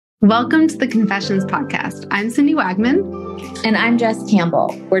Welcome to the Confessions Podcast. I'm Cindy Wagman. And I'm Jess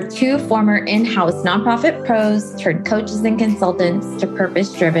Campbell. We're two former in-house nonprofit pros turned coaches and consultants to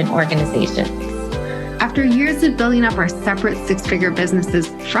purpose-driven organizations. After years of building up our separate six-figure businesses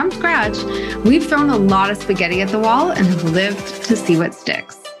from scratch, we've thrown a lot of spaghetti at the wall and have lived to see what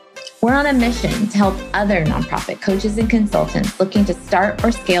sticks. We're on a mission to help other nonprofit coaches and consultants looking to start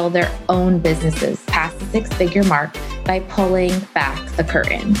or scale their own businesses past the six-figure mark by pulling back the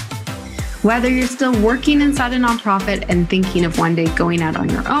curtain. Whether you're still working inside a nonprofit and thinking of one day going out on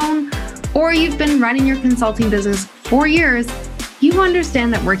your own, or you've been running your consulting business for years, you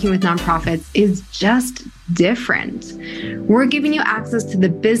understand that working with nonprofits is just different. We're giving you access to the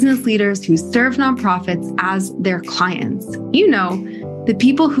business leaders who serve nonprofits as their clients. You know, the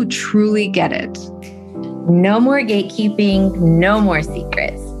people who truly get it. No more gatekeeping, no more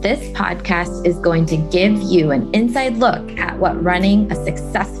secrets. This podcast is going to give you an inside look at what running a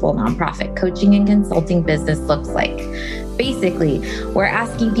successful nonprofit coaching and consulting business looks like. Basically, we're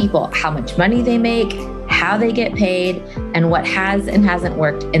asking people how much money they make, how they get paid, and what has and hasn't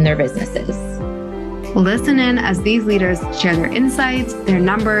worked in their businesses. Listen in as these leaders share their insights, their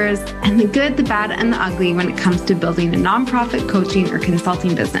numbers, and the good, the bad, and the ugly when it comes to building a nonprofit coaching or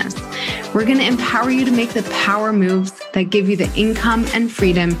consulting business. We're going to empower you to make the power moves that give you the income and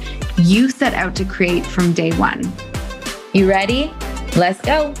freedom you set out to create from day one. You ready? Let's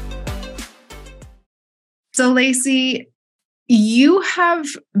go. So, Lacey, you have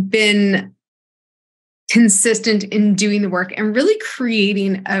been consistent in doing the work and really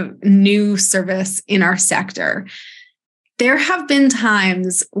creating a new service in our sector. There have been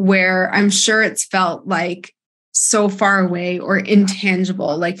times where I'm sure it's felt like so far away or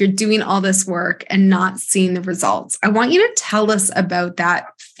intangible, like you're doing all this work and not seeing the results. I want you to tell us about that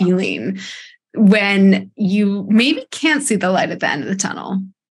feeling when you maybe can't see the light at the end of the tunnel.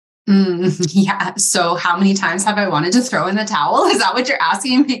 Yeah. So how many times have I wanted to throw in the towel? Is that what you're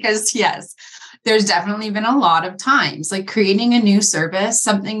asking? Because yes, there's definitely been a lot of times, like creating a new service,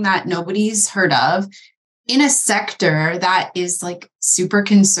 something that nobody's heard of in a sector that is like super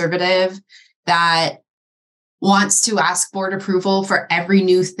conservative, that wants to ask board approval for every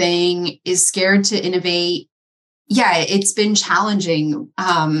new thing, is scared to innovate. Yeah, it's been challenging.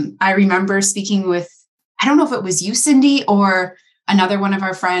 I remember speaking with, I don't know if it was you, Cindy, or another one of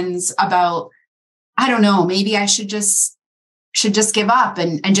our friends about, I don't know, maybe I should just give up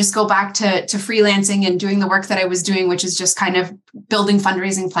and just go back to freelancing and doing the work that I was doing, which is just kind of building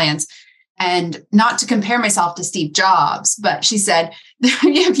fundraising plans. And not to compare myself to Steve Jobs, but she said,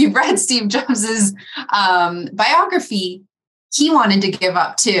 if you've read Steve Jobs's biography, he wanted to give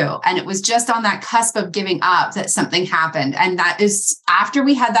up too. And it was just on that cusp of giving up that something happened. And that is after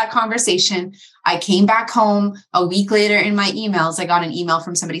we had that conversation, I came back home a week later in my emails. I got an email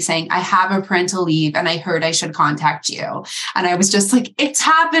from somebody saying, I have a parental leave and I heard I should contact you. And I was just like, it's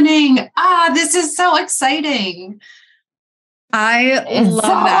happening. This is so exciting. I love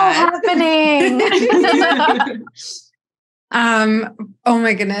that. Happening. Oh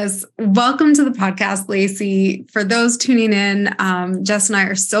my goodness. Welcome to the podcast, Lacey. For those tuning in, Jess and I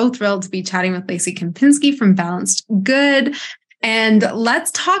are so thrilled to be chatting with Lacey Kempinski from Balanced Good. And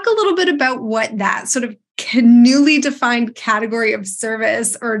let's talk a little bit about what that sort of newly defined category of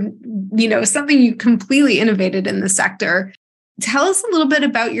service, or, you know, something you completely innovated in the sector. Tell us a little bit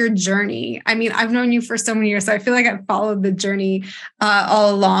about your journey. I mean, I've known you for so many years, so I feel like I've followed the journey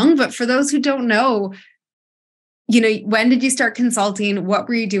all along. But for those who don't know, you know, when did you start consulting? What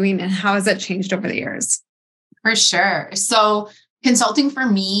were you doing? And how has that changed over the years? For sure. So consulting for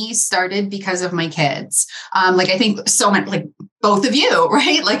me started because of my kids. Like I think so many, like both of you,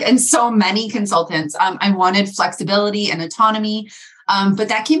 right? Like, and so many consultants, I wanted flexibility and autonomy. But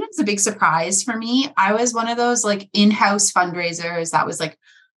that came as a big surprise for me. I was one of those like in-house fundraisers that was like,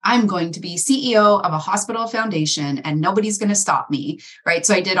 I'm going to be CEO of a hospital foundation and nobody's going to stop me, right?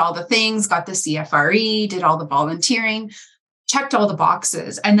 So I did all the things, got the CFRE, did all the volunteering, checked all the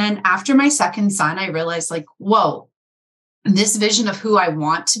boxes. And then after my second son, I realized like, whoa, this vision of who I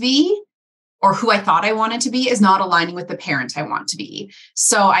want to be or who I thought I wanted to be is not aligning with the parent I want to be.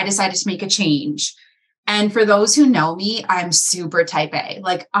 So I decided to make a change. And for those who know me, I'm super type A.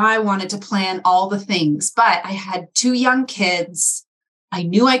 Like I wanted to plan all the things, but I had two young kids. I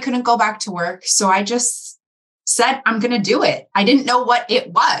knew I couldn't go back to work. So I just said, I'm going to do it. I didn't know what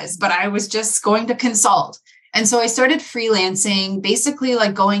it was, but I was just going to consult. And so I started freelancing, basically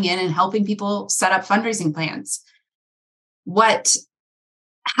like going in and helping people set up fundraising plans. What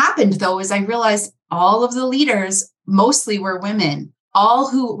happened though, is I realized all of the leaders mostly were women. all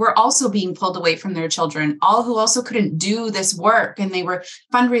who were also being pulled away from their children, all who also couldn't do this work, and they were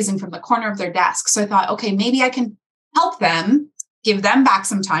fundraising from the corner of their desk. So I thought, okay, maybe I can help them, give them back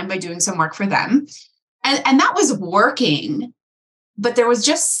some time by doing some work for them. And that was working, but there was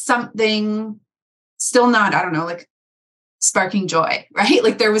just something still not, I don't know, like sparking joy, right?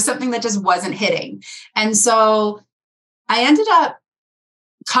 Like there was something that just wasn't hitting. And so I ended up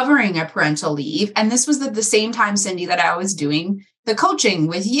covering a parental leave. And this was at the same time, Cindy, that I was doing the coaching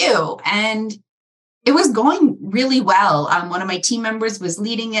with you. And it was going really well. One of my team members was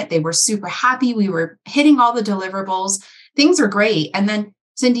leading it. They were super happy. We were hitting all the deliverables. Things were great. And then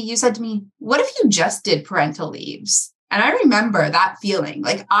Cindy, you said to me, what if you just did parental leaves? And I remember that feeling.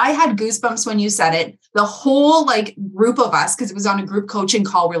 Like I had goosebumps when you said it. The whole like group of us, because it was on a group coaching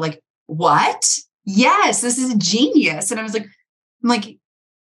call, we're like, what? Yes, this is genius. And I'm like,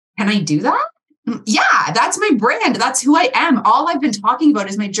 can I do that? Yeah, that's my brand. That's who I am. All I've been talking about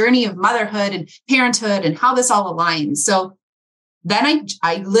is my journey of motherhood and parenthood and how this all aligns. So then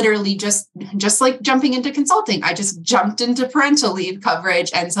I literally just like jumping into consulting, I just jumped into parental leave coverage.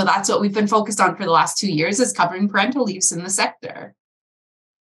 And so that's what we've been focused on for the last 2 years, is covering parental leaves in the sector.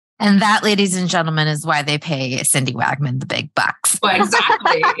 And that, ladies and gentlemen, is why they pay Cindy Wagman the big bucks. Well,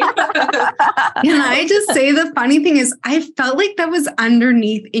 exactly. Can I just say, the funny thing is, I felt like that was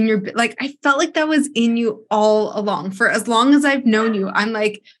underneath in your, like, I felt like that was in you all along. For as long as I've known you, I'm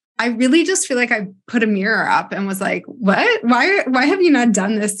like, I really just feel like I put a mirror up and was like, what? Why have you not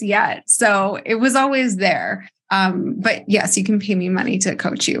done this yet? So it was always there. But yes, you can pay me money to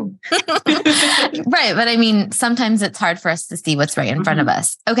coach you. Right. But I mean, sometimes it's hard for us to see what's right in front of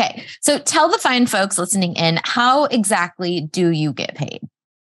us. Okay. So tell the fine folks listening in, how exactly do you get paid?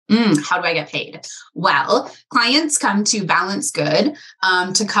 How do I get paid? Well, clients come to Balance Good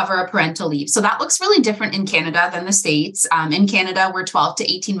to cover a parental leave. So that looks really different in Canada than the States. In Canada, we're 12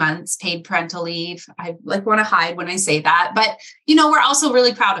 to 18 months paid parental leave. I like want to hide when I say that, but we're also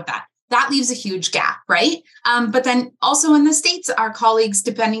really proud of that. That leaves a huge gap, right? But then also in the States, our colleagues,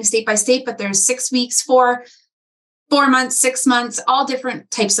 depending state by state, but there's 6 weeks, 4 months, 6 months, all different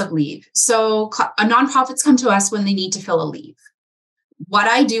types of leave. So nonprofits come to us when they need to fill a leave. What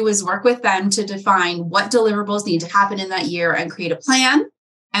I do is work with them to define what deliverables need to happen in that year and create a plan.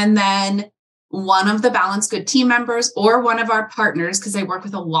 And then one of the Balance Good team members or one of our partners, because I work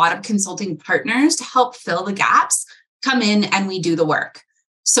with a lot of consulting partners to help fill the gaps, come in and we do the work.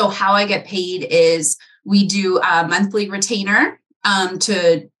 So how I get paid is we do a monthly retainer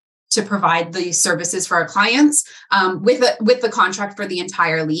to provide the services for our clients with the contract for the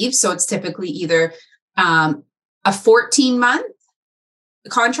entire leave. So it's typically either a 14-month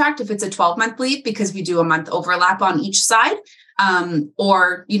contract if it's a 12-month leave, because we do a month overlap on each side,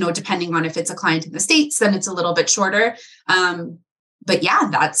 or depending on if it's a client in the States, then it's a little bit shorter. But yeah,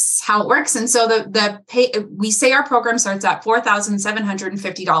 that's how it works. And so the pay, we say our program starts at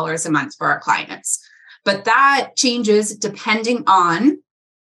 $4,750 a month for our clients, but that changes depending on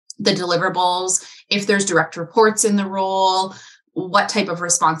the deliverables, if there's direct reports in the role, what type of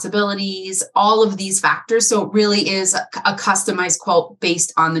responsibilities, all of these factors. So it really is a customized quote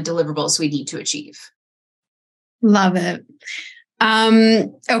based on the deliverables we need to achieve. Love it.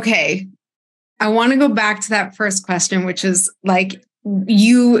 Okay. I want to go back to that first question, which is like,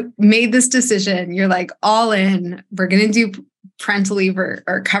 you made this decision. You're like, all in, we're going to do parental leave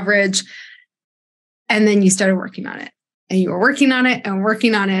or coverage. And then you started working on it, and you were working on it and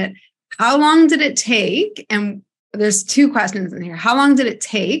working on it. How long did it take? And there's 2 questions in here. How long did it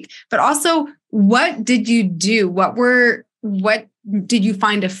take? But also, what did you do? What did you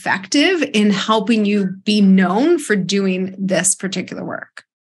find effective in helping you be known for doing this particular work?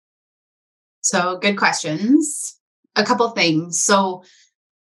 So good questions. A couple of things. So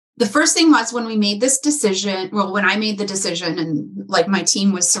the first thing was when we made this decision, when I made the decision and like my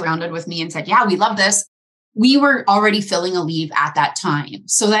team was surrounded with me and said, yeah, we love this. We were already filling a leave at that time.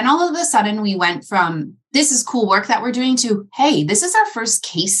 So then all of a sudden we went from, this is cool work that we're doing, to, hey, this is our first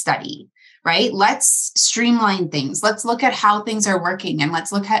case study, right? Let's streamline things. Let's look at how things are working, and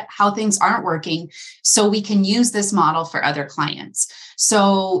let's look at how things aren't working so we can use this model for other clients.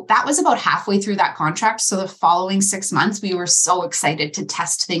 So that was about halfway through that contract. So the following 6 months, we were so excited to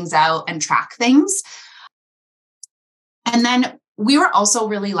test things out and track things. And then we were also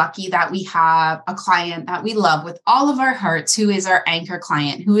really lucky that we have a client that we love with all of our hearts, who is our anchor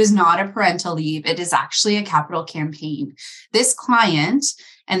client, who is not a parental leave. It is actually a capital campaign. This client,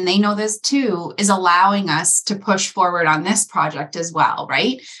 and they know this too, is allowing us to push forward on this project as well,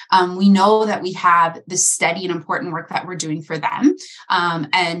 right? We know that we have this steady and important work that we're doing for them.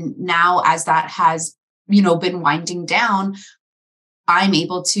 And now as that has, been winding down, I'm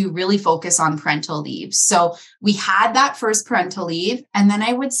able to really focus on parental leave. So we had that first parental leave. And then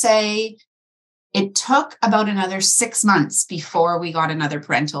I would say it took about another 6 months before we got another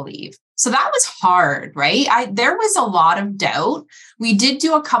parental leave. So that was hard, right? There was a lot of doubt. We did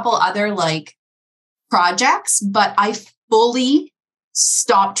do a couple other like projects, but I fully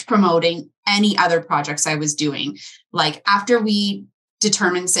stopped promoting any other projects I was doing. Like after we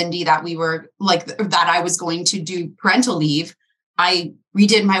determined, Cindy, that we were like, that I was going to do parental leave, I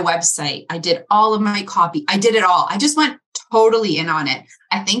redid my website. I did all of my copy. I did it all. I just went totally in on it.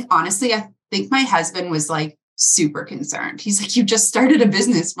 I think my husband was like super concerned. He's like, you just started a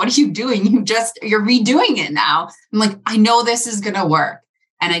business. What are you doing? You're redoing it now. I'm like, I know this is going to work.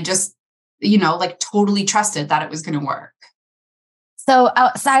 And I just, like totally trusted that it was going to work. So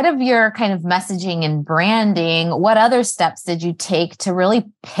outside of your kind of messaging and branding, what other steps did you take to really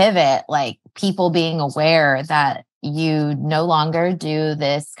pivot, like people being aware that you no longer do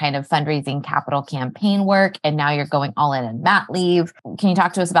this kind of fundraising capital campaign work, and now you're going all in mat leave? Can you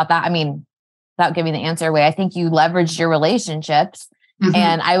talk to us about that? I mean, without giving the answer away, I think you leveraged your relationships,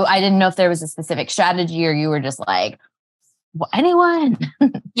 and I didn't know if there was a specific strategy or you were just like, well, anyone.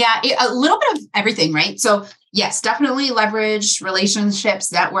 Yeah, a little bit of everything, right? So yes, definitely leverage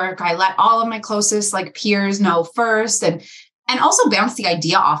relationships, network. I let all of my closest like peers know first, and also bounce the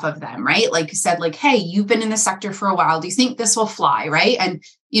idea off of them, right? Like you said, like, hey, you've been in the sector for a while. Do you think this will fly, right? And,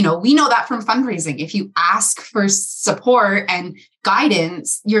 we know that from fundraising. If you ask for support and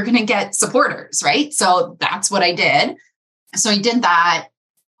guidance, you're going to get supporters, right? So that's what I did. So I did that.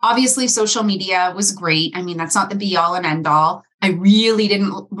 Obviously, social media was great. I mean, that's not the be all and end all. I really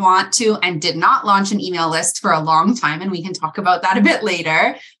didn't want to and did not launch an email list for a long time. And we can talk about that a bit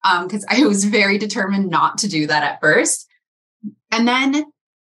later, because I was very determined not to do that at first. And then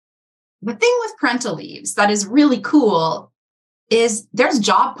the thing with parental leaves that is really cool is there's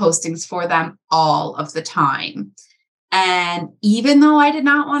job postings for them all of the time. And even though I did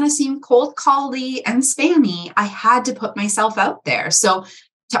not want to seem cold call-y and spammy, I had to put myself out there. So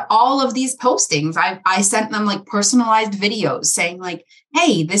to all of these postings, I sent them like personalized videos saying like,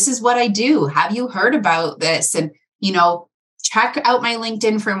 hey, this is what I do. Have you heard about this? And, check out my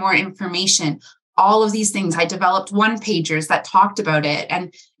LinkedIn for more information. All of these things. I developed one-pagers that talked about it.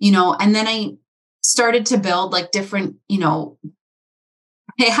 And, and then I started to build like different,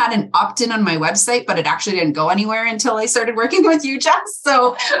 I had an opt-in on my website, but it actually didn't go anywhere until I started working with you, Jess.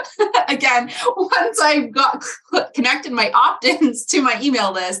 So again, once I got connected my opt-ins to my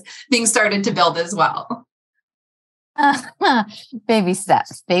email list, things started to build as well. Baby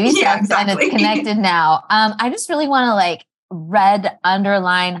steps, yeah, exactly. And it's connected now. I just really want to like red,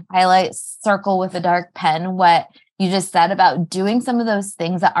 underline, highlight, circle with a dark pen what you just said about doing some of those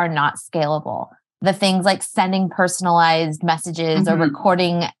things that are not scalable. The things like sending personalized messages or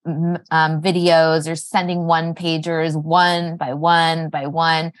recording videos or sending one-pagers one by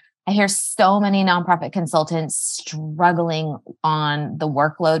one. I hear so many nonprofit consultants struggling on the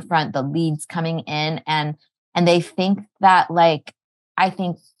workload front, the leads coming in, and they think that like, I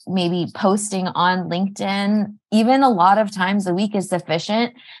think maybe posting on LinkedIn, even a lot of times a week is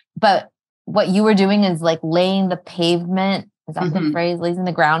sufficient. But what you were doing is like laying the pavement, is that the phrase, laying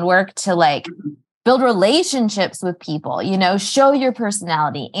the groundwork to like build relationships with people, show your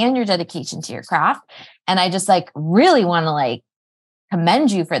personality and your dedication to your craft. And I just like really want to like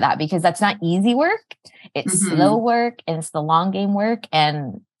commend you for that, because that's not easy work. It's slow work and it's the long game work.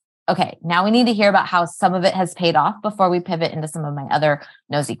 And okay, now we need to hear about how some of it has paid off before we pivot into some of my other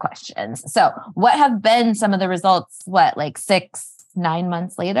nosy questions. So what have been some of the results, like 6-9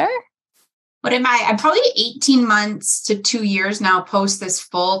 months later? What am I? I'm probably 18 months to 2 years now post this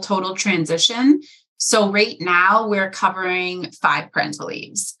full total transition. So right now we're covering 5 parental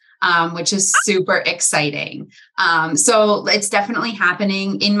leaves, which is super exciting. So it's definitely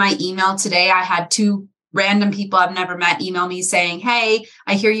happening. In my email today, I had 2 random people I've never met email me saying, hey,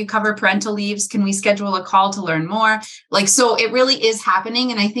 I hear you cover parental leaves. Can we schedule a call to learn more? Like, so it really is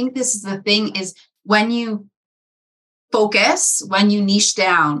happening. And I think this is the thing is when you focus, when you niche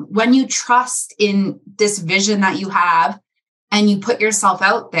down, when you trust in this vision that you have and you put yourself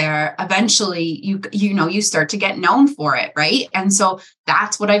out there, eventually you start to get known for it, right? And so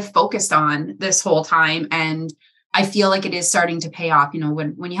that's what I've focused on this whole time. And I feel like it is starting to pay off.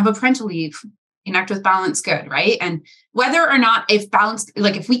 When you have a parental leave, connect with Balance Good, right? And whether or not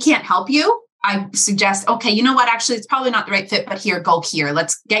if we can't help you, I suggest, okay, you know what, actually, it's probably not the right fit, but go here.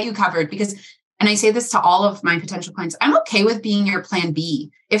 Let's get you covered because, and I say this to all of my potential clients, I'm okay with being your plan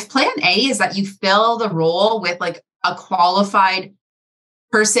B. If plan A is that you fill the role with like a qualified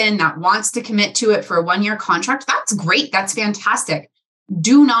person that wants to commit to it for a 1-year contract, that's great. That's fantastic.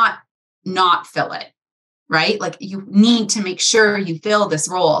 do not fill it, right? Like you need to make sure you fill this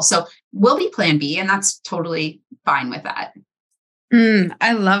role. So we'll be plan B, and that's totally fine with that.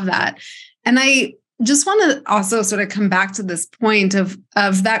 I love that. And I just want to also sort of come back to this point of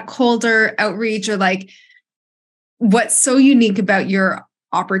that colder outreach, or like what's so unique about your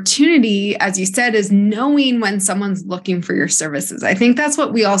opportunity, as you said, is knowing when someone's looking for your services. I think that's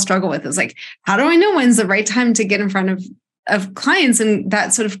what we all struggle with, is like, how do I know when's the right time to get in front of clients? And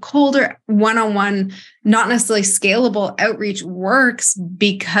that sort of colder one-on-one, not necessarily scalable outreach works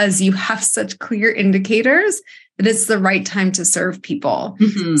because you have such clear indicators that it's the right time to serve people.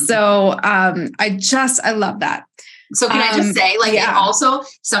 Mm-hmm. So I love that. So can I just say, like, It also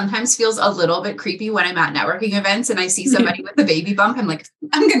sometimes feels a little bit creepy when I'm at networking events and I see somebody with a baby bump. I'm like,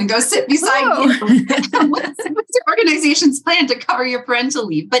 I'm going to go sit beside you. What's your organization's plan to cover your parental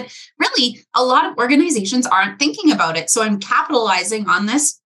leave? But really, a lot of organizations aren't thinking about it. So I'm capitalizing on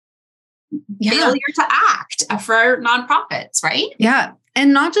this failure to act for nonprofits, right? Yeah.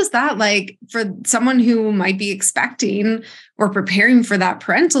 And not just that, like for someone who might be expecting or preparing for that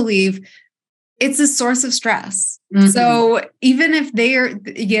parental leave, it's a source of stress. Mm-hmm. So even if they're,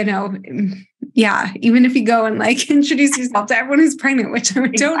 even if you go and like introduce yourself to everyone who's pregnant, which I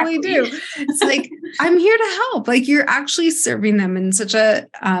would totally do, it's like, I'm here to help. Like you're actually serving them in such a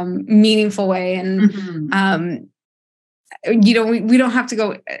meaningful way. And, we don't have to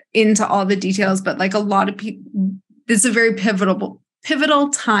go into all the details, but like a lot of people, it's a very pivotal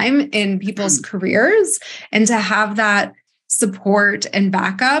time in people's careers, and to have that support and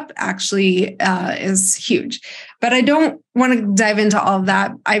backup actually is huge. But I don't want to dive into all of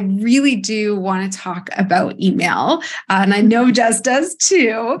that. I really do want to talk about email. And I know Jess does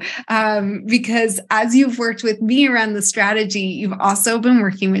too, because as you've worked with me around the strategy, you've also been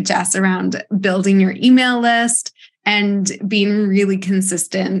working with Jess around building your email list and being really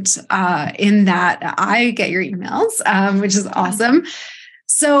consistent in that. I get your emails, which is awesome.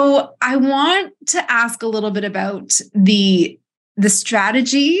 So I want to ask a little bit about the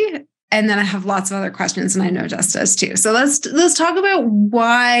strategy, and then I have lots of other questions, and I know Jess does too. So let's talk about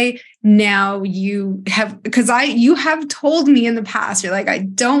why now you have, because you have told me in the past, you're like, I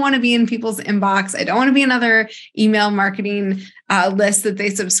don't want to be in people's inbox. I don't want to be another email marketing list that they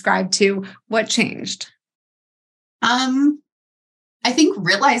subscribe to. What changed? I think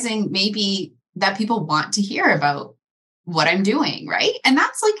realizing maybe that people want to hear about what I'm doing, right? And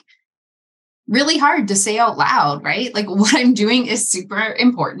that's like really hard to say out loud, right? Like what I'm doing is super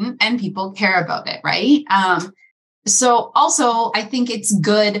important and people care about it, right? So also I think it's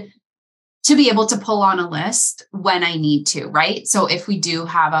good to be able to pull on a list when I need to, right? So if we do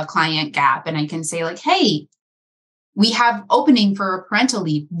have a client gap and I can say like, hey, we have opening for a parental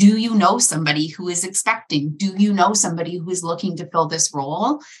leave. Do you know somebody who is expecting? Do you know somebody who is looking to fill this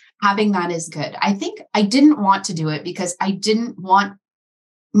role? Having that is good. I think I didn't want to do it because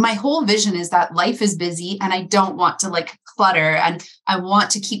my whole vision is that life is busy and I don't want to like clutter, and I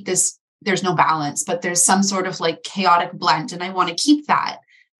want to keep this, there's no balance, but there's some sort of like chaotic blend, and I want to keep that.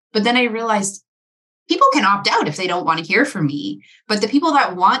 But then I realized people can opt out if they don't want to hear from me, but the people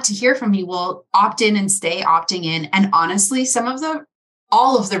that want to hear from me will opt in and stay opting in. And honestly,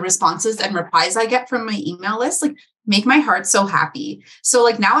 all of the responses and replies I get from my email list, like make my heart so happy. So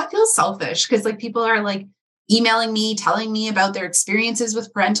like now it feels selfish because like people are like emailing me, telling me about their experiences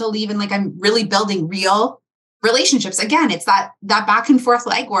with parental leave. And like, I'm really building real relationships. Again, it's that back and forth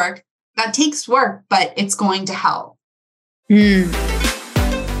legwork that takes work, but it's going to help.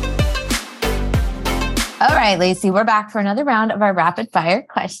 All right, Lacey, we're back for another round of our rapid fire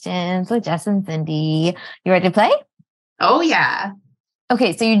questions with Jess and Cindy. You ready to play? Oh, yeah.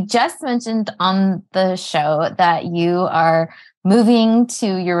 Okay, so you just mentioned on the show that you are moving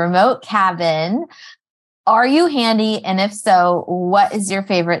to your remote cabin. Are you handy? And if so, what is your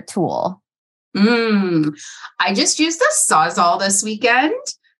favorite tool? I just used the Sawzall this weekend.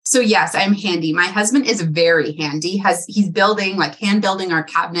 So yes, I'm handy. My husband is very handy. He's building, like hand building our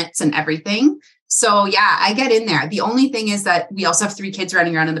cabinets and everything. So yeah, I get in there. The only thing is that we also have 3 kids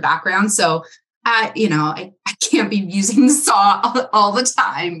running around in the background. So, I can't be using the saw all the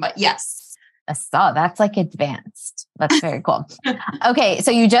time, but yes. A saw, that's like advanced. That's very cool. Okay. So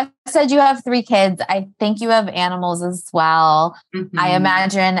you just said you have 3 kids. I think you have animals as well. Mm-hmm. I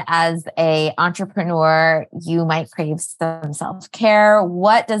imagine as an entrepreneur, you might crave some self-care.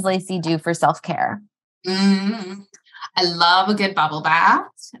 What does Lacey do for self-care? I love a good bubble bath.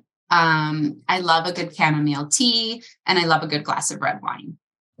 I love a good chamomile tea, and I love a good glass of red wine.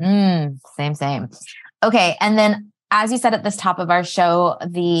 Same. Okay. And then, as you said at this top of our show,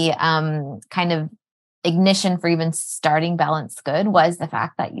 the kind of ignition for even starting Balanced Good was the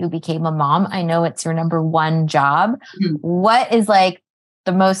fact that you became a mom. I know it's your number one job. Mm-hmm. What is like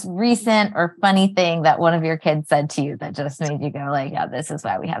the most recent or funny thing that one of your kids said to you that just made you go like, yeah, this is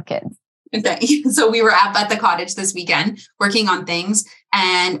why we have kids? Okay. So we were at the cottage this weekend working on things.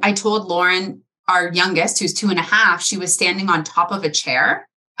 And I told Lauren, our youngest, who's 2.5, she was standing on top of a chair.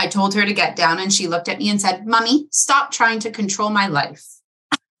 I told her to get down and she looked at me and said, "Mommy, stop trying to control my life."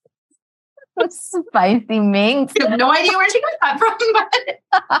 Spicy minx. I have no idea where she got that from, but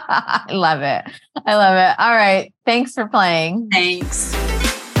I love it. I love it. All right. Thanks for playing. Thanks.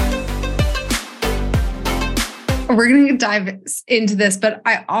 We're going to dive into this, but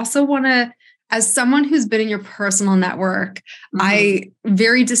I also want to, as someone who's been in your personal network, I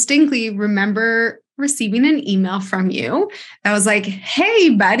very distinctly remember receiving an email from you that was like, "Hey,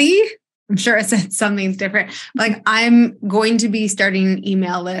 buddy," I'm sure I said something different, like, "I'm going to be starting an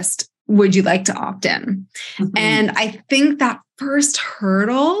email list. Would you like to opt in?" And I think that first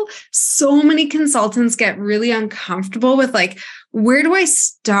hurdle, so many consultants get really uncomfortable with, like, where do I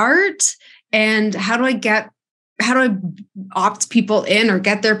start? And how do I opt people in or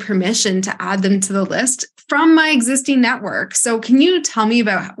get their permission to add them to the list from my existing network? So can you tell me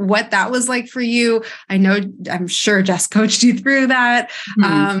about what that was like for you? I'm sure Jess coached you through that.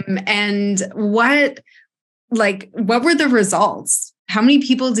 And what were the results? How many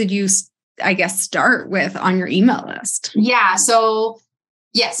people did you, I guess, start with on your email list? Yeah. So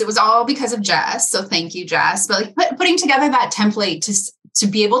yes, it was all because of Jess. So thank you, Jess. But like putting together that template to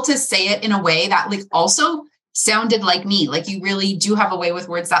be able to say it in a way that like also sounded like me. Like you really do have a way with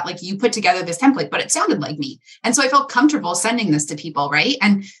words that like you put together this template, but it sounded like me. And so I felt comfortable sending this to people. Right.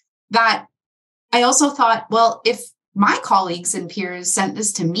 And that I also thought, well, if my colleagues and peers sent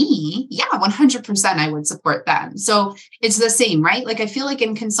this to me, 100% I would support them. So it's the same, right? Like, I feel like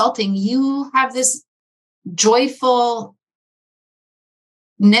in consulting, you have this joyfulness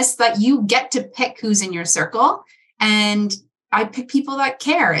that you get to pick who's in your circle. And I pick people that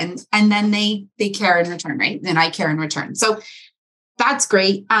care and then they care in return, right? And I care in return. So that's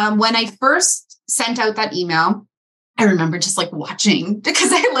great. When I first sent out that email, I remember just like watching because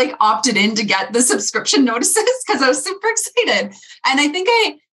I like opted in to get the subscription notices because I was super excited. And I think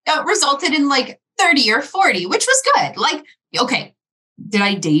it resulted in like 30 or 40, which was good. Like, okay, did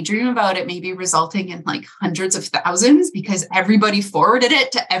I daydream about it maybe resulting in like hundreds of thousands because everybody forwarded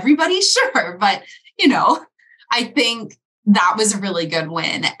it to everybody? Sure. But, I think that was a really good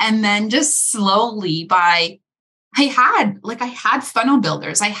win. And then just slowly I had funnel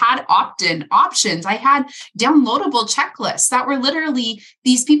builders, I had opt-in options, I had downloadable checklists that were literally,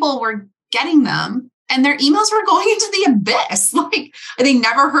 these people were getting them and their emails were going into the abyss. Like they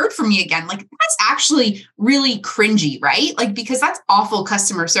never heard from me again. Like that's actually really cringy, right? Like, because that's awful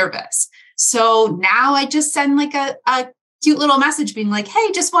customer service. So now I just send like a cute little message being like,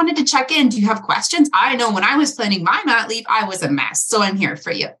 "Hey, just wanted to check in. Do you have questions? I know when I was planning my mat leave, I was a mess. So I'm here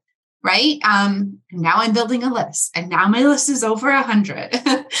for you." Right. Now I'm building a list and now my list is over 100,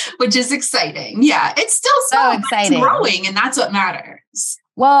 which is exciting. Yeah. It's still so exciting. It's growing and that's what matters.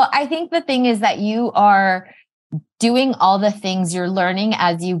 Well, I think the thing is that you are doing all the things you're learning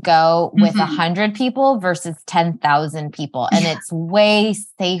as you go with 100 people versus 10,000 people. And it's way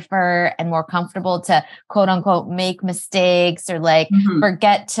safer and more comfortable to quote unquote, make mistakes or like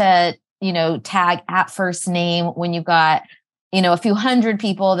forget to, tag at first name when you've got a few hundred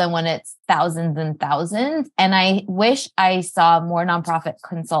people than when it's thousands and thousands. And I wish I saw more nonprofit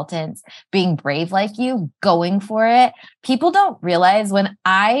consultants being brave like you, going for it. People don't realize when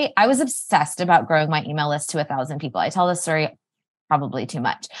I was obsessed about growing my email list to 1,000 people. I tell this story probably too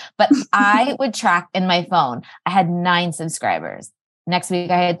much, but I would track in my phone. I had 9 subscribers. Next week,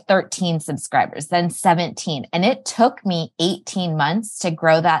 I had 13 subscribers, then 17. And it took me 18 months to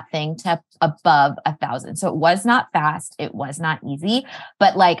grow that thing to above 1,000. So it was not fast. It was not easy,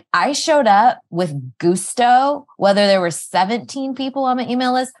 but like I showed up with gusto, whether there were 17 people on my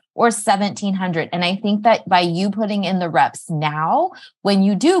email list or 1,700. And I think that by you putting in the reps now, when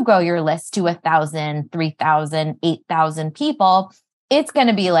you do grow your list to 1,000, 3,000, 8,000 people, it's going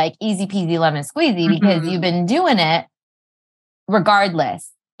to be like easy peasy lemon squeezy because you've been doing it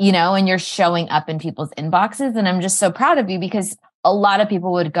regardless, and you're showing up in people's inboxes. And I'm just so proud of you because a lot of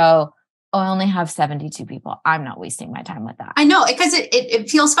people would go, "Oh, I only have 72 people. I'm not wasting my time with that." I know, because it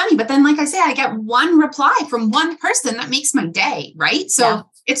feels funny, but then like I say, I get one reply from one person that makes my day, right? So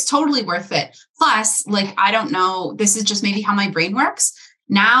it's totally worth it. Plus, like, I don't know, this is just maybe how my brain works.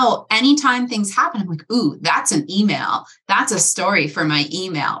 Now, anytime things happen, I'm like, ooh, that's an email. That's a story for my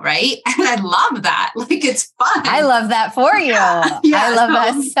email, right? And I love that. Like, it's fun. I love that for you. Yeah, I love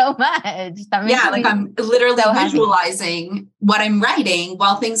that so much. That makes like I'm literally so visualizing what I'm writing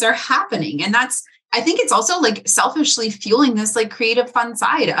while things are happening. And I think it's also like selfishly fueling this like creative fun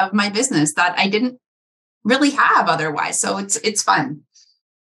side of my business that I didn't really have otherwise. So it's fun.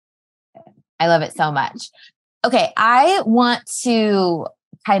 I love it so much. Okay. I want to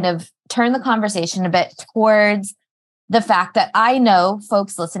kind of turn the conversation a bit towards the fact that I know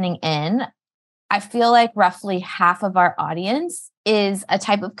folks listening in, I feel like roughly half of our audience is a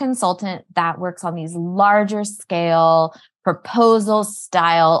type of consultant that works on these larger scale proposal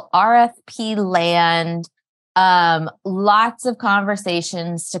style RFP land, lots of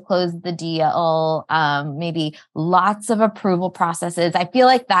conversations to close the deal, maybe lots of approval processes. I feel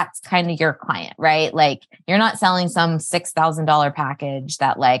like that's kind of your client, right? Like you're not selling some $6,000 package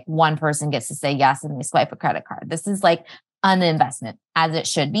that like one person gets to say yes and they swipe a credit card. This is like an investment as it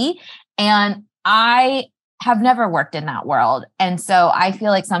should be. And I have never worked in that world. And so I feel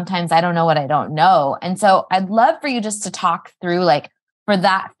like sometimes I don't know what I don't know. And so I'd love for you just to talk through like, for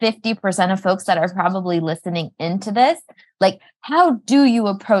that 50% of folks that are probably listening into this, like how do you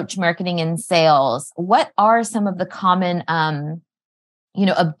approach marketing and sales? What are some of the common,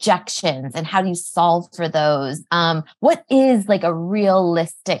 objections and how do you solve for those? What is like a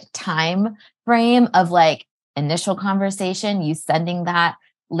realistic time frame of like initial conversation, you sending that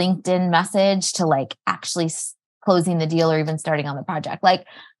LinkedIn message to like actually closing the deal or even starting on the project? Like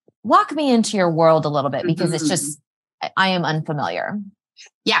walk me into your world a little bit because it's just, I am unfamiliar.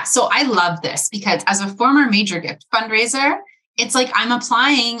 Yeah. So I love this because as a former major gift fundraiser, it's like I'm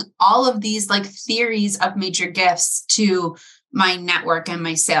applying all of these like theories of major gifts to my network and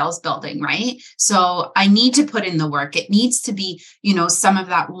my sales building, right? So I need to put in the work. It needs to be, some of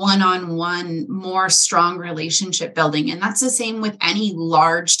that one-on-one, more strong relationship building. And that's the same with any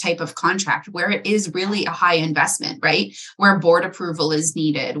large type of contract where it is really a high investment, right? Where board approval is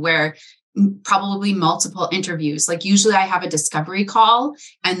needed, where probably multiple interviews. Like usually I have a discovery call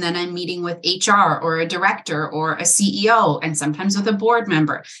and then I'm meeting with HR or a director or a CEO and sometimes with a board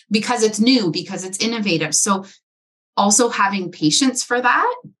member because it's new, because it's innovative. So also having patience for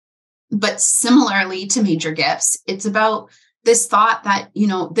that. But similarly to major gifts, it's about this thought that,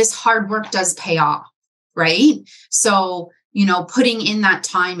 this hard work does pay off, right? So, putting in that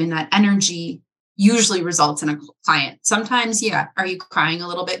time and that energy usually results in a client. Sometimes, yeah. Are you crying a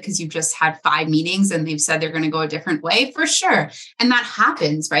little bit because you've just had 5 meetings and they've said they're going to go a different way? For sure. And that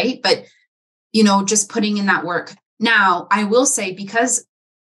happens, right? But, just putting in that work. Now, I will say, because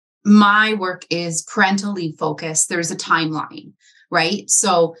my work is parentally focused, there's a timeline, right?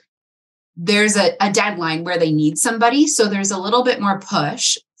 So there's a deadline where they need somebody. So there's a little bit more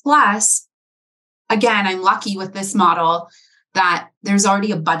push. Plus, again, I'm lucky with this model that there's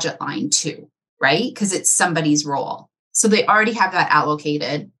already a budget line too, right? Because it's somebody's role. So they already have that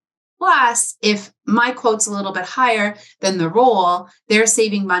allocated. Plus, if my quote's a little bit higher than the role, they're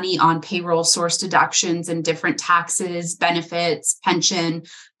saving money on payroll source deductions and different taxes, benefits, pension,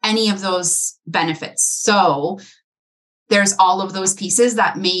 any of those benefits. So there's all of those pieces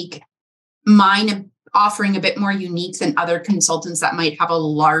that make mine offering a bit more unique than other consultants that might have a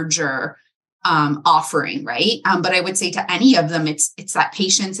larger offering, right? But I would say to any of them, it's that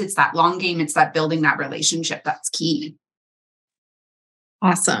patience, it's that long game, it's that building that relationship that's key.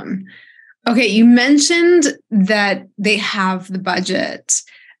 Awesome. Okay, you mentioned that they have the budget.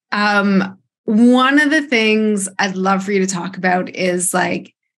 One of the things I'd love for you to talk about is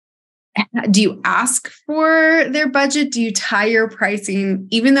like, do you ask for their budget? Do you tie your pricing,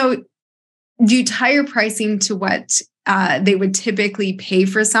 do you tie your pricing to what they would typically pay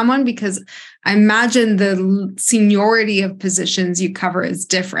for someone? Because I imagine the seniority of positions you cover is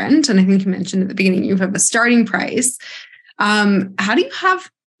different. And I think you mentioned at the beginning, you have a starting price.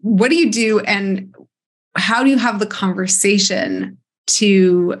 What do you do? And how do you have the conversation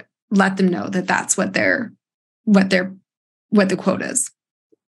to let them know that that's what the quote is?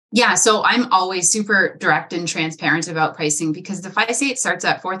 Yeah. So I'm always super direct and transparent about pricing, because if I say it starts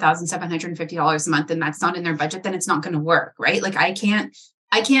at $4,750 a month and that's not in their budget, then it's not going to work, right? Like I can't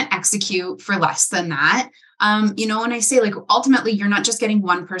execute for less than that. And I say like, ultimately you're not just getting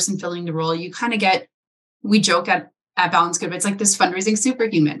one person filling the role. You kind of we joke at Balance Good, but it's like this fundraising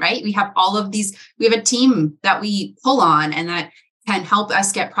superhuman, right? We have we have a team that we pull on and that can help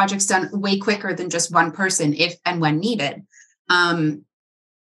us get projects done way quicker than just one person if and when needed.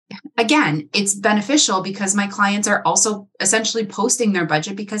 again, it's beneficial because my clients are also essentially posting their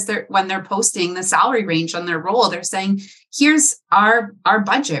budget because when they're posting the salary range on their role, they're saying, here's our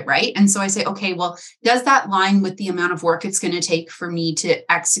budget, right? And so I say, okay, well, does that line with the amount of work it's going to take for me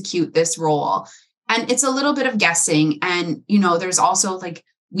to execute this role? And it's a little bit of guessing. And, there's also like,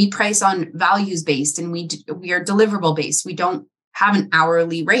 we price on values based and we are deliverable based. We don't have an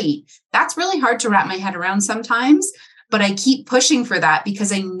hourly rate. That's really hard to wrap my head around sometimes. But I keep pushing for that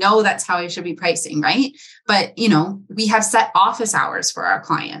because I know that's how I should be pricing, right? But, we have set office hours for our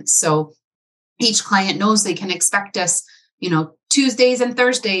clients. So each client knows they can expect us, Tuesdays and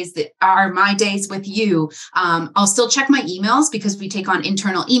Thursdays that are my days with you. I'll still check my emails because we take on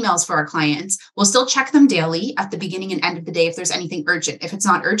internal emails for our clients. We'll still check them daily at the beginning and end of the day if there's anything urgent. If it's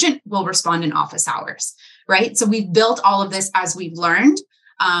not urgent, we'll respond in office hours, right? So we've built all of this as we've learned.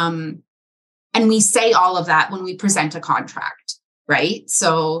 And we say all of that when we present a contract, right?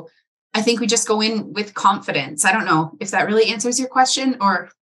 So I think we just go in with confidence. I don't know if that really answers your question, or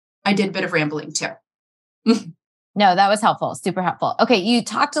I did a bit of rambling too. No, that was helpful. Super helpful. Okay. You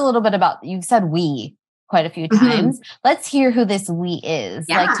talked a little bit about, you said we quite a few times. Mm-hmm. Let's hear who this we is.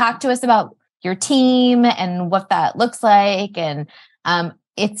 Yeah. Like, talk to us about your team and what that looks like. And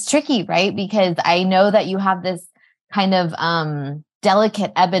it's tricky, right? Because I know that you have this kind of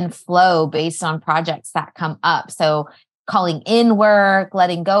delicate ebb and flow based on projects that come up. So calling in work,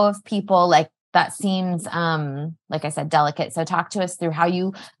 letting go of people, like that seems, like I said, delicate. So talk to us through how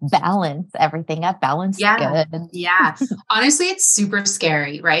you balance everything up. Balance good. Yeah. Honestly, it's super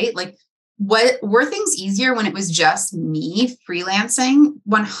scary, right? Like, were things easier when it was just me freelancing?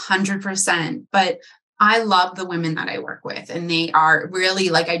 100%. But I love the women that I work with, and they are really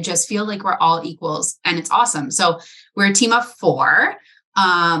like, I just feel like we're all equals and it's awesome. So we're a team of 4.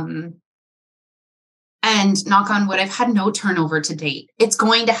 And knock on wood, I've had no turnover to date. It's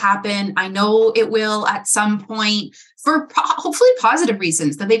going to happen. I know it will at some point for hopefully positive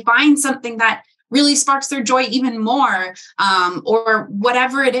reasons, that they find something that really sparks their joy even more, or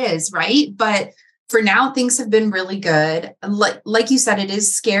whatever it is, right? But for now, things have been really good. Like you said, it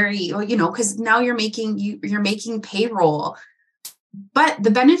is scary, because now you're making payroll. But the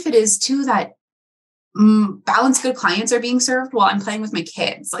benefit is too that balanced good clients are being served while I'm playing with my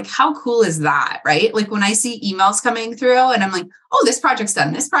kids. Like, how cool is that, right? Like when I see emails coming through and I'm like, oh, this project's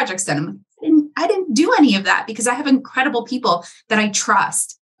done. I didn't do any of that because I have incredible people that I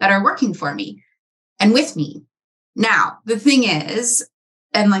trust that are working for me and with me. Now, the thing is,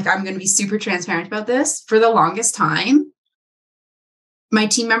 and like, I'm going to be super transparent about this, for the longest time, my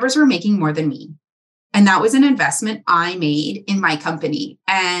team members were making more than me. And that was an investment I made in my company.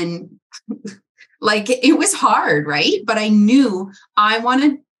 And like, it was hard, right? But I knew I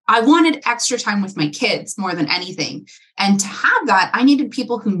wanted extra time with my kids more than anything. And to have that, I needed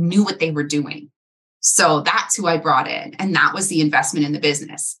people who knew what they were doing. So that's who I brought in. And that was the investment in the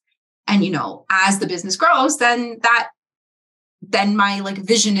business. And, as the business grows, then my like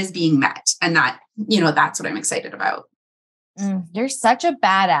vision is being met. And that, that's what I'm excited about. You're such a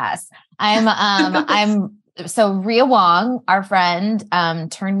badass. So Ria Wong, our friend,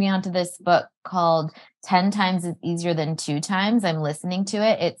 turned me onto this book called 10 Times is Easier Than 2 Times. I'm listening to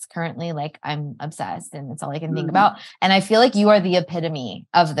it. It's currently like, I'm obsessed and it's all I can think about. And I feel like you are the epitome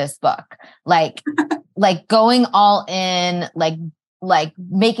of this book, like going all in, like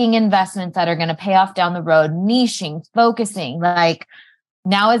making investments that are going to pay off down the road, niching, focusing. Like,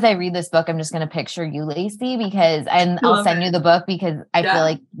 now as I read this book, I'm just going to picture you, Lacey, I'll send you the book because I feel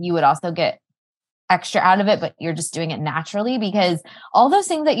like you would also get extra out of it, but you're just doing it naturally, because all those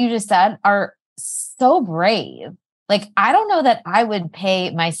things that you just said are so brave. Like, I don't know that I would pay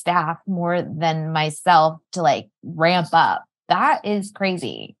my staff more than myself to like ramp up. That is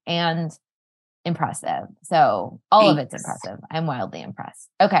crazy and impressive. So all of it's impressive. I'm wildly impressed.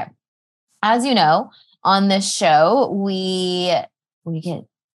 Okay. As you know, on this show, we get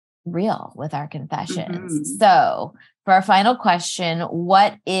real with our confessions. Mm-hmm. So for our final question,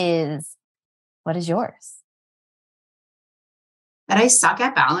 what is yours? That I suck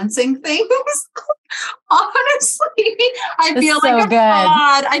at balancing things. Honestly, I feel like a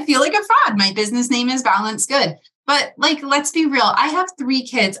fraud. I feel like a fraud. My business name is Balance Good. But like, let's be real. I have 3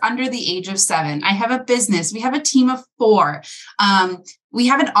 kids under the age of 7. I have a business. We have a team of 4. We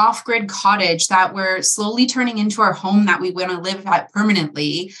have an off-grid cottage that we're slowly turning into our home that we want to live at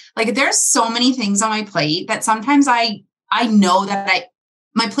permanently. Like, there's so many things on my plate that sometimes I know that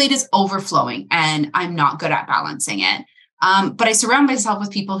my plate is overflowing and I'm not good at balancing it. But I surround myself with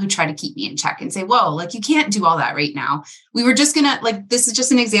people who try to keep me in check and say, whoa, like, you can't do all that right now. We were just going to, like, this is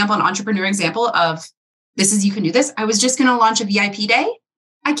just an example, an entrepreneur example of you can do this. I was just going to launch a VIP day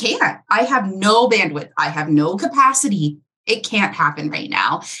I can't. I have no bandwidth. I have no capacity. It can't happen right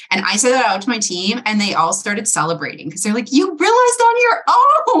now. And I said that out to my team and they all started celebrating because they're like, you realized on your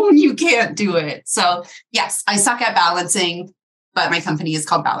own, you can't do it. So yes, I suck at balancing, but my company is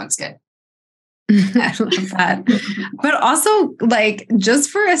called Balance Good. I love that. But also, like, just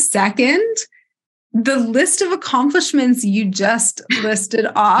for a second, the list of accomplishments you just listed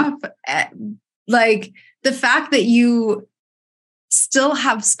off, like the fact that you still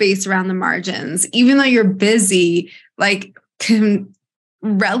have space around the margins, even though you're busy, like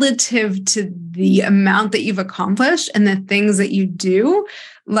relative to the amount that you've accomplished and the things that you do,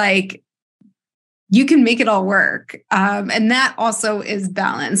 like you can make it all work. And that also is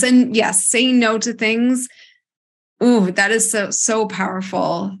balance. And yes, saying no to things. Ooh, that is so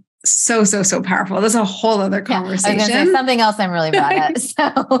powerful. So powerful. That's a whole other conversation. I was going to say something else I'm really bad at. So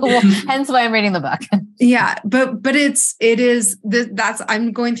hence why I'm reading the book. Yeah. But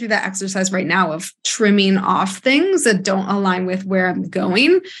I'm going through that exercise right now of trimming off things that don't align with where I'm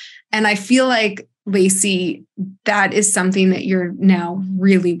going. And I feel like, Lacey, that is something that you're now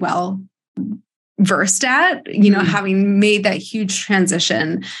really well versed at, having made that huge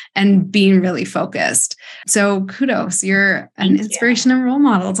transition and being really focused. So kudos, you're an inspiration and role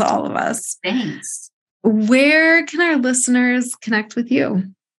model to all of us. Thanks. Where can our listeners connect with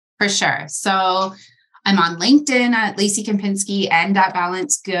you? For sure. So I'm on LinkedIn at Lacey Kempinski and at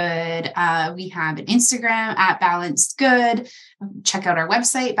Balance Good. We have an Instagram at Balance Good. Check out our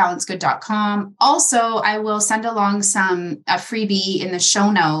website, balancegood.com. Also, I will send along a freebie in the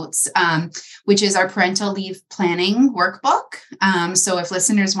show notes, which is our parental leave planning workbook. So if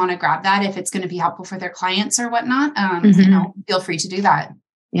listeners want to grab that, if it's going to be helpful for their clients or whatnot, feel free to do that.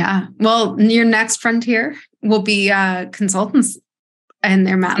 Yeah. Well, your next frontier will be consultants and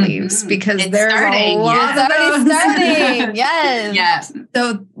their mat leaves because they're already starting. Yes. Yes.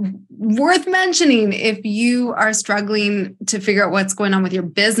 So worth mentioning, if you are struggling to figure out what's going on with your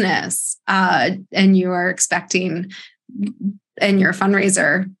business and you are expecting and you're a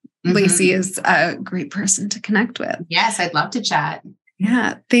fundraiser, Lacey is a great person to connect with. Yes, I'd love to chat.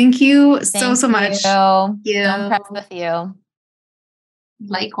 Yeah. Thank you so much. So impressed with you.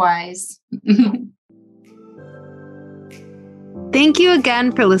 Likewise. Thank you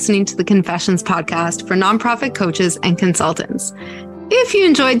again for listening to the Confessions podcast for nonprofit coaches and consultants. If you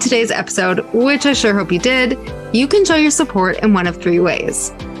enjoyed today's episode, which I sure hope you did, you can show your support in one of 3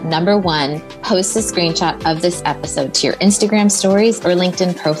 ways. Number 1, post a screenshot of this episode to your Instagram stories or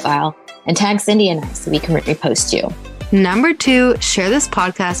LinkedIn profile and tag Cindy and I so we can repost you. Number 2, share this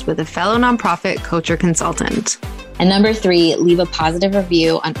podcast with a fellow nonprofit coach or consultant. And number 3, leave a positive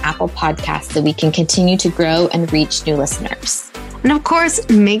review on Apple Podcasts so we can continue to grow and reach new listeners. And of course,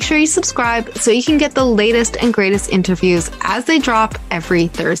 make sure you subscribe so you can get the latest and greatest interviews as they drop every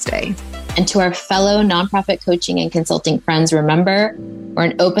Thursday. And to our fellow nonprofit coaching and consulting friends, remember, we're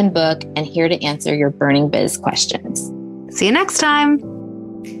an open book and here to answer your burning biz questions. See you next time.